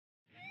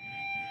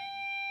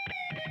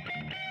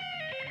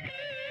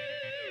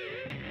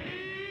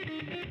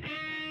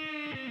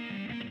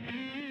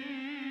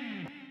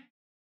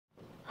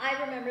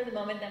I remember the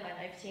moment that my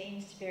life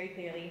changed very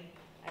clearly.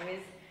 I was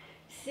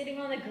sitting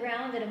on the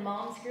ground at a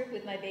mom's group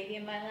with my baby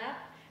in my lap,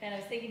 and I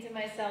was thinking to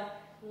myself,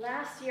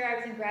 last year I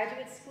was in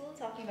graduate school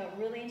talking about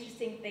really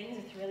interesting things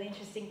with really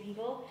interesting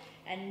people,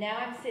 and now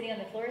I'm sitting on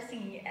the floor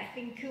singing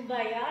effing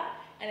Kumbaya,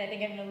 and I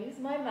think I'm going to lose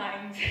my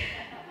mind.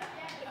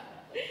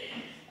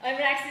 I'm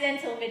an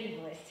accidental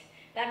medievalist.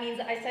 That means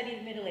I study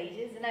the Middle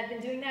Ages, and I've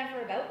been doing that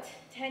for about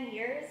 10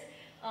 years.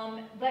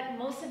 But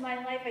most of my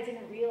life I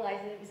didn't realize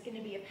that it was going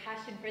to be a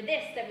passion for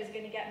this that was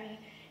going to get me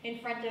in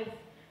front of,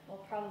 well,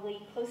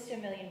 probably close to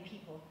 1 million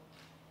people.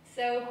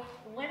 So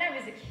when I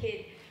was a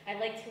kid, I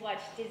liked to watch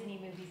Disney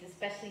movies,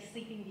 especially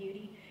Sleeping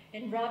Beauty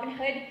and Robin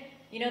Hood.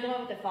 You know the one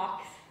with the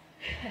fox?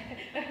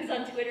 I was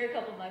on Twitter a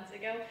couple months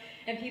ago,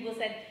 and people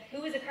said,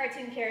 who was a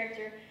cartoon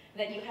character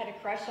that you had a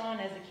crush on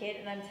as a kid?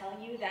 And I'm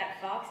telling you, that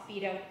fox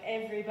beat out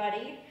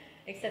everybody,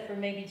 except for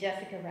maybe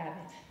Jessica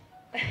Rabbit.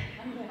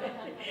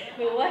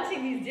 But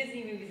watching these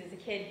Disney movies as a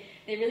kid,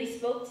 they really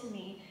spoke to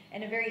me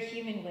in a very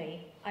human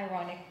way,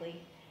 ironically.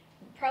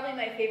 Probably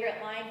my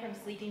favorite line from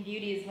Sleeping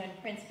Beauty is when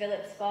Prince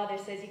Philip's father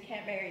says, you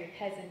can't marry a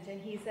peasant,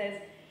 and he says,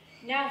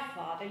 now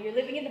father, you're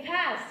living in the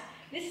past.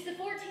 This is the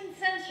 14th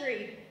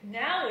century,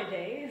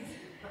 nowadays.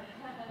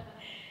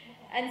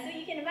 And so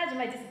you can imagine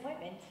my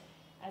disappointment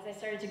as I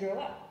started to grow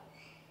up.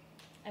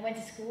 I went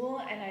to school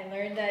and I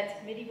learned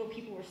that medieval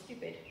people were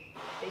stupid.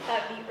 They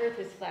thought the earth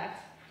was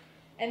flat.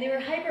 And they were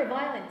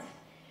hyper-violent.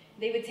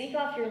 They would take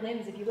off your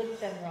limbs if you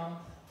looked at them wrong.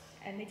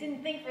 And they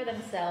didn't think for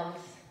themselves.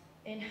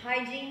 In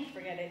hygiene,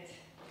 forget it,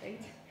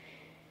 right?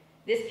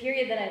 This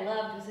period that I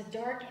loved was a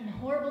dark and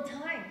horrible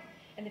time.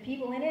 And the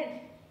people in it,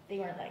 they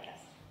weren't like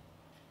us.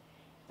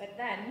 But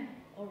then,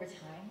 over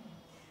time,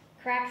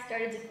 cracks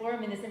started to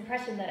form in this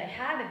impression that I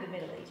had of the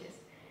Middle Ages.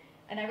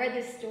 And I read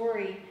this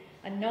story,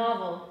 a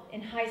novel,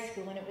 in high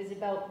school, and it was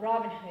about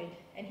Robin Hood.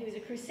 And he was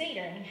a crusader,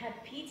 and he had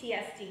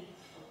PTSD.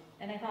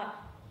 And I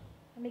thought,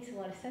 that makes a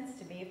lot of sense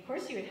to me. Of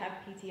course you would have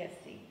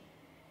PTSD.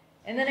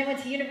 And then I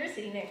went to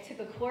university and I took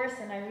a course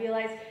and I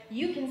realized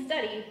you can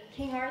study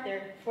King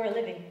Arthur for a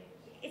living.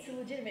 It's a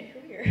legitimate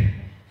career.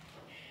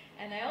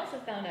 And I also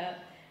found out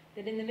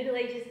that in the Middle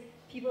Ages,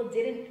 people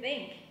didn't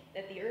think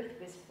that the earth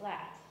was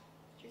flat.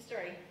 True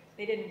story.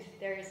 They didn't.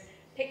 There's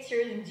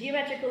pictures and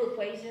geometrical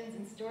equations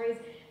and stories.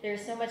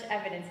 There's so much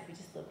evidence if we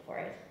just look for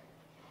it.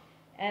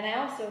 And I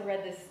also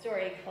read this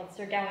story called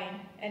Sir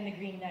Gawain and the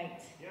Green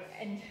Knight. Yes.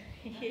 And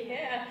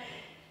yeah,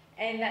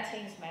 and that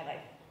changed my life.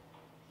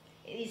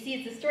 You see,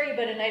 it's a story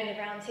about a knight in the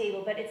round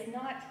table, but it's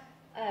not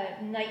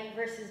a knight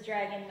versus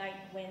dragon, knight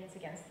wins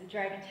against the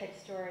dragon type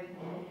story.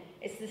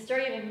 It's the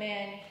story of a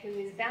man who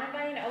is bound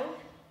by an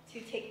oath to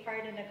take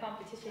part in a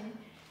competition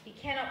he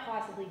cannot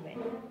possibly win,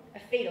 a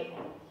fatal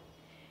one.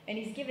 And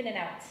he's given an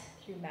out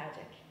through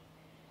magic.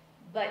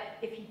 But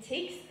if he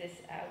takes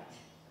this out,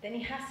 then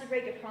he has to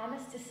break a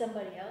promise to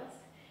somebody else,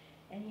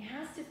 and he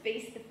has to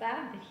face the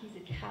fact that he's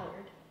a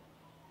coward.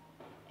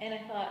 And I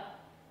thought,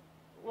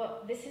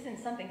 well, this isn't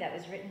something that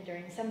was written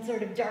during some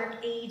sort of dark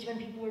age when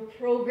people were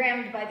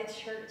programmed by the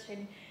church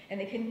and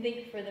they couldn't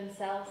think for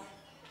themselves.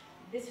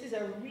 This was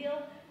a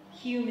real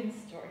human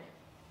story.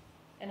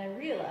 And I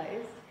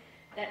realized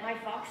that my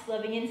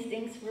fox-loving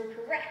instincts were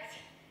correct.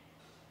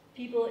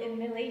 People in the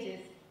Middle Ages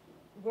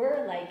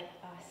were like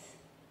us.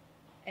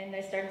 And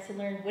I started to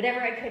learn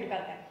whatever I could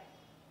about them.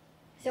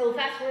 So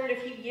fast forward a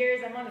few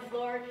years, I'm on the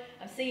floor,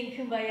 I'm singing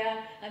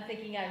Kumbaya, I'm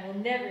thinking I will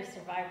never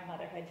survive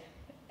motherhood.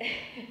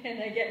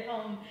 And I get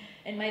home,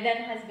 and my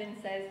then husband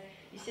says,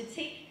 you should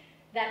take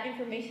that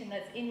information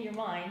that's in your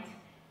mind,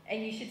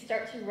 and you should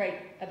start to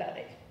write about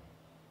it.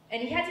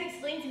 And he had to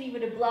explain to me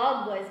what a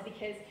blog was,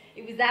 because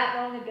it was that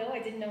long ago, I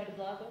didn't know what a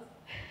blog was.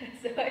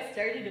 So I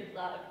started a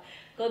blog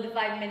called The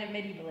 5-Minute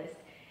Medievalist.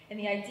 And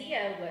the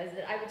idea was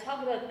that I would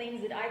talk about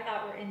things that I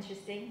thought were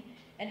interesting,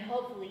 and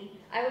hopefully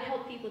I would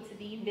help people to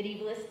be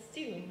medievalists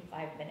too in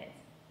 5 minutes.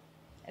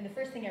 And the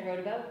first thing I wrote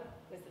about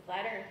was the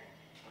flat earth.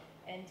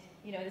 And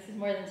you know, this is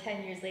more than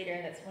 10 years later,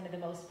 and that's one of the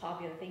most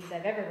popular things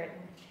I've ever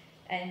written.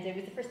 And it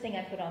was the first thing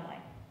I put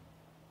online.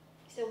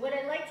 So what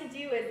I like to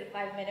do as the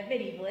 5-Minute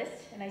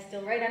Medievalist, and I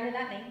still write under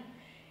that name,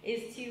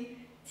 is to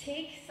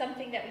take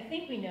something that we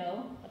think we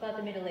know about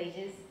the Middle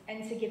Ages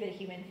and to give it a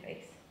human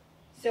face.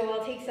 So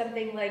I'll take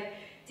something like,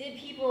 did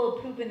people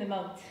poop in the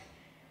moat?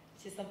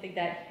 Which is something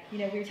that, you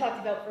know, we talked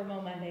about for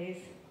MoMondays.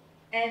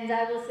 And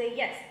I will say,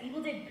 yes,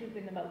 people did poop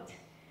in the moat.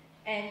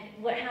 And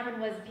what happened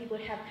was people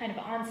would have kind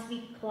of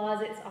ensuite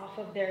closets off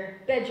of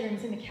their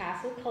bedrooms in the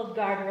castle called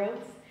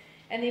garderobes,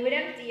 and they would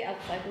empty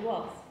outside the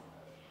walls.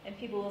 And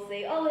people will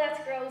say, oh,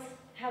 that's gross,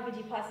 how could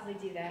you possibly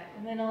do that?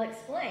 And then I'll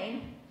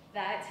explain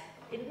that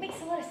it makes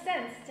a lot of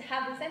sense to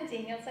have this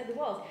emptying outside the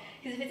walls.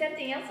 Because if it's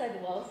emptying outside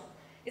the walls,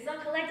 it's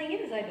not collecting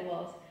inside the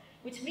walls,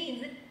 which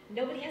means that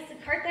nobody has to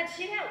cart that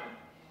shit out.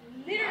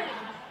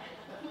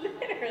 Literally.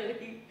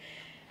 Literally.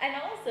 And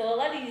also, a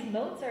lot of these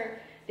moats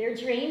are They're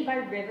drained by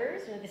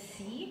rivers or the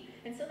sea,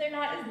 and so they're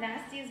not as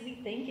nasty as we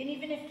think, and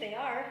even if they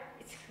are,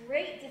 it's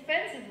great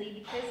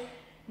defensively because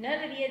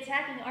none of the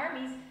attacking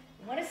armies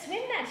want to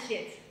swim that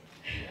shit.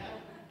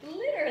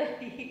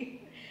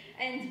 Literally.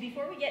 And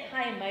before we get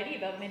high and mighty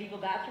about medieval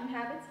bathroom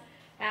habits,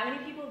 how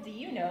many people do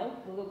you know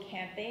will go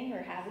camping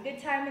or have a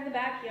good time in the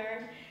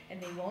backyard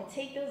and they won't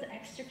take those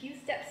extra few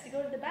steps to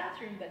go to the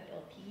bathroom, but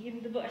they'll pee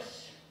in the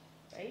bush,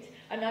 right?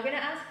 I'm not going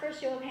to ask for a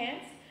show of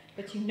hands,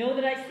 but you know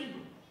that I see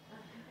you.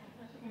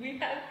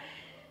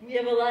 We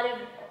have a lot of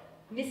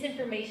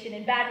misinformation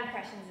and bad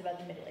impressions about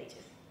the Middle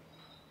Ages.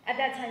 At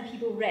that time,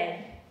 people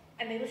read,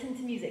 and they listened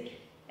to music,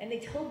 and they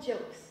told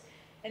jokes,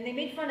 and they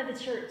made fun of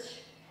the church,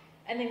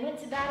 and they went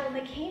to battle, and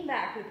they came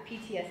back with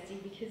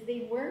PTSD because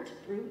they weren't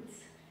brutes.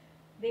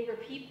 They were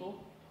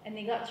people, and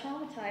they got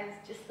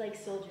traumatized just like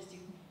soldiers do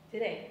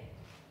today.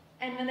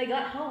 And when they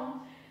got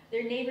home,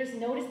 their neighbors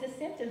noticed the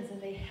symptoms,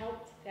 and they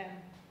helped them.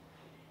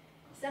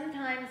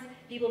 Sometimes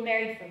people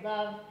married for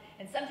love,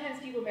 and sometimes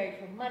people married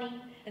for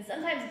money, and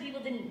sometimes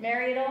people didn't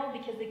marry at all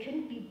because they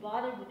couldn't be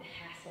bothered with the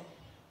hassle.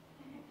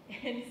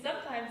 And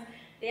sometimes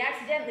they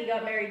accidentally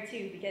got married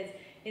too, because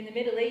in the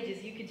Middle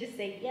Ages you could just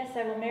say, yes,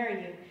 I will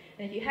marry you.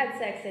 And if you had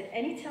sex at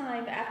any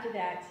time after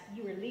that,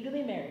 you were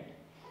legally married.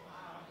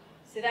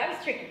 So that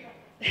was tricky,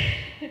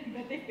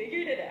 but they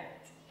figured it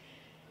out.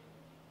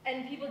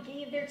 And people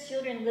gave their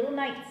children little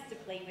knights to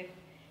play with,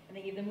 and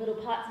they gave them little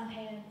pots and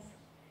pans.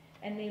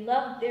 And they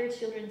loved their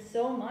children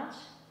so much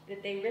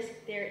that they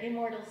risked their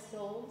immortal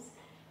souls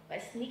by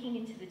sneaking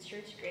into the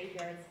church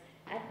graveyards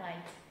at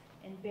night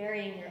and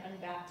burying their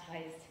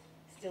unbaptized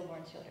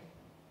stillborn children.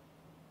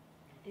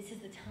 This is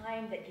the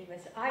time that gave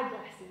us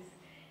eyeglasses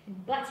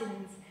and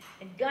buttons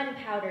and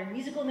gunpowder and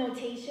musical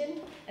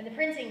notation and the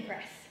printing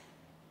press.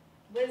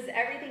 Was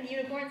everything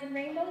unicorns and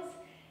rainbows?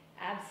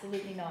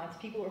 Absolutely not.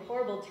 People were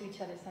horrible to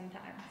each other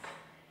sometimes.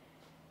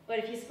 But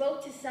if you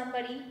spoke to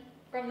somebody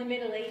from the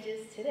Middle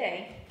Ages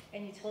today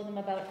and you told them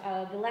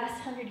about the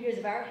last 100 years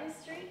of our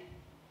history,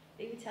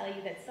 they would tell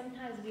you that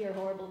sometimes we are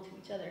horrible to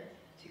each other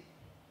too.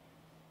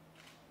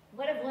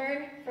 What I've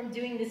learned from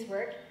doing this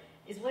work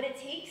is what it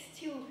takes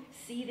to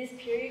see this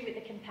period with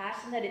the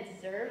compassion that it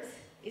deserves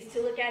is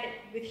to look at it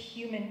with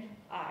human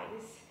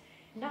eyes,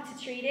 not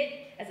to treat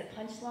it as a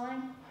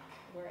punchline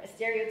or a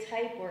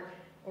stereotype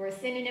or a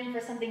synonym for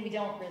something we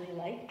don't really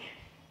like.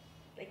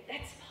 Like,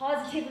 that's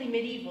positively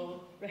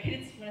medieval, right?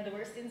 It's one of the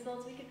worst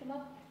insults we could come up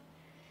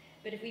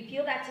with. But if we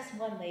peel back just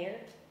one layer,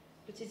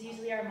 which is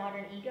usually our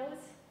modern egos,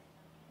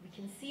 we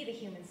can see the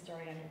human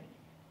story underneath.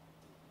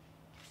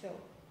 So,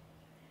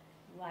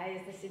 why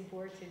is this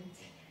important?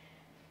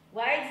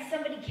 Why does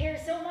somebody care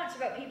so much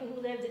about people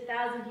who lived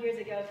 1,000 years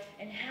ago?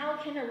 And how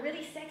can a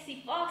really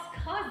sexy fox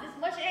cause this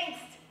much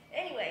angst?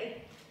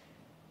 Anyway,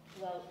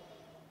 well,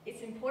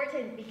 it's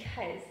important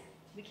because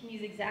we can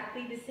use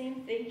exactly the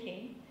same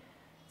thinking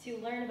to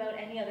learn about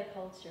any other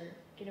culture.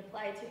 We can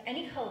apply it to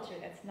any culture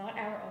that's not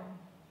our own.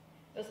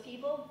 Those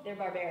people, they're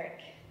barbaric.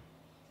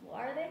 Well,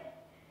 are they?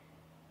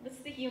 What's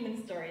the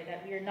human story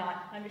that we are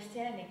not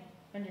understanding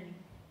underneath?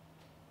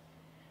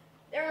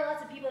 There are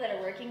lots of people that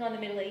are working on the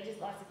Middle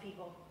Ages, lots of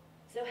people.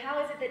 So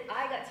how is it that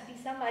I got to be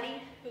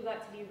somebody who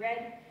got to be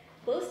read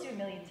close to 1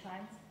 million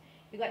times,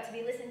 who got to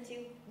be listened to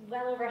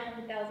well over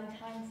 100,000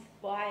 times?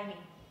 Why me?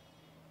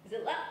 Is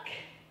it luck?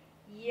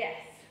 Yes.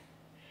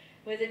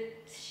 Was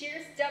it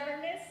sheer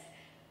stubbornness?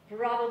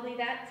 Probably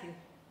that too.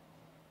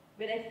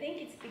 But I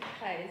think it's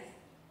because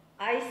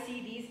I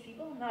see these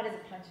people not as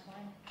a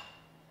punchline.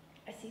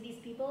 I see these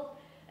people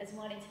as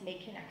wanting to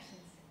make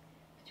connections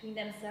between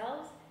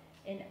themselves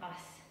and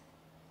us,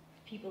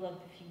 people of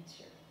the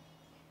future.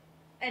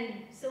 And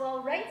so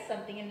I'll write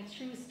something in a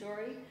true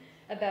story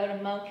about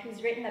a monk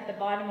who's written at the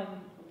bottom of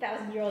a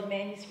 1,000-year-old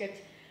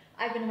manuscript.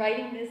 I've been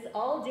writing this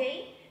all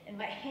day, and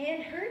my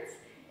hand hurts,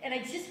 and I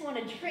just want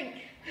to drink.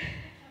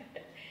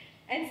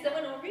 And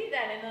someone will read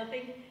that, and they'll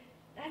think,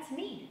 that's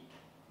me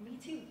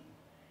too.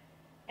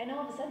 And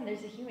all of a sudden,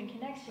 there's a human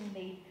connection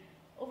made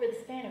over the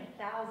span of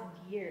 1,000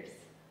 years,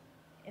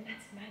 and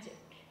that's magic.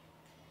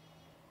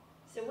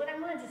 So what I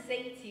wanted to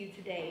say to you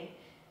today,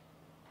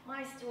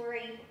 my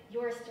story,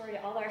 your story,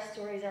 all our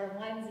stories are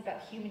ones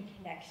about human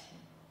connection.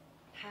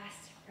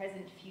 Past,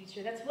 present,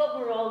 future. That's what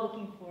we're all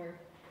looking for.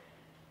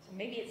 So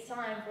maybe it's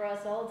time for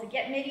us all to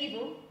get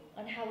medieval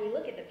on how we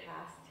look at the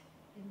past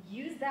and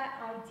use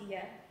that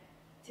idea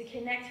to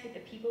connect with the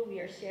people we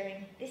are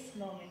sharing this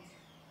moment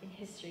in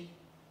history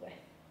with.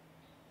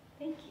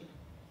 Thank you.